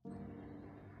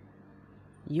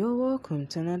You're welcome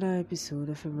to another episode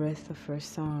of A Breath of Fresh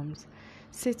Psalms.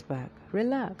 Sit back,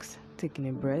 relax, taking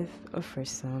a breath of fresh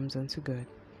Psalms unto God.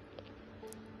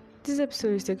 This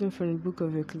episode is taken from the book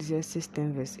of Ecclesiastes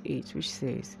 10 verse 8, which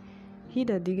says, "He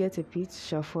that diggeth a pit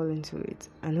shall fall into it,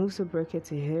 and whoso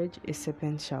breaketh a hedge, a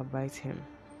serpent shall bite him."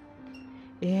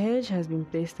 A hedge has been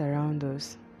placed around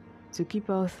us to keep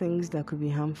out things that could be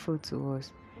harmful to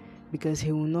us, because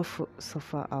he will not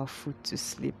suffer our foot to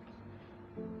slip.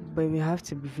 But we have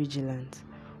to be vigilant.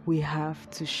 We have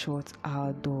to shut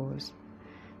our doors.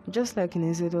 Just like in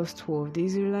Exodus 12, the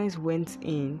Israelites went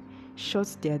in,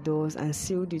 shut their doors, and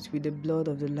sealed it with the blood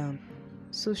of the Lamb.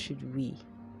 So should we.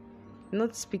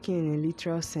 Not speaking in a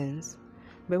literal sense,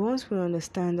 but once we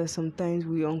understand that sometimes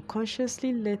we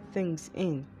unconsciously let things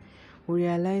in, we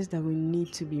realize that we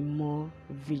need to be more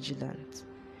vigilant.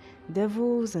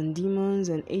 Devils and demons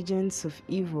and agents of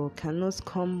evil cannot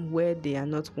come where they are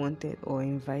not wanted or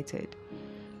invited.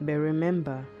 But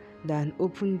remember that an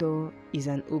open door is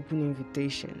an open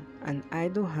invitation, and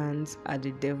idle hands are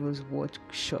the devil's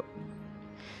workshop.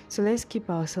 So let's keep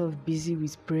ourselves busy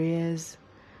with prayers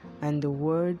and the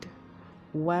word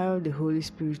while the Holy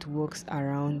Spirit works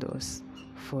around us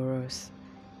for us.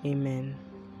 Amen.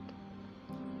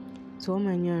 To all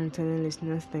my new and returning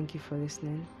listeners, thank you for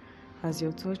listening. As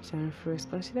you're touched and refreshed,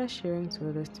 consider sharing to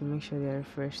others to make sure they are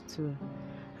refreshed too.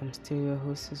 I'm still your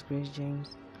host, Grace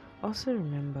James. Also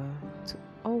remember to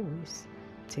always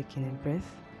take in a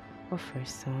breath of fresh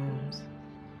sounds.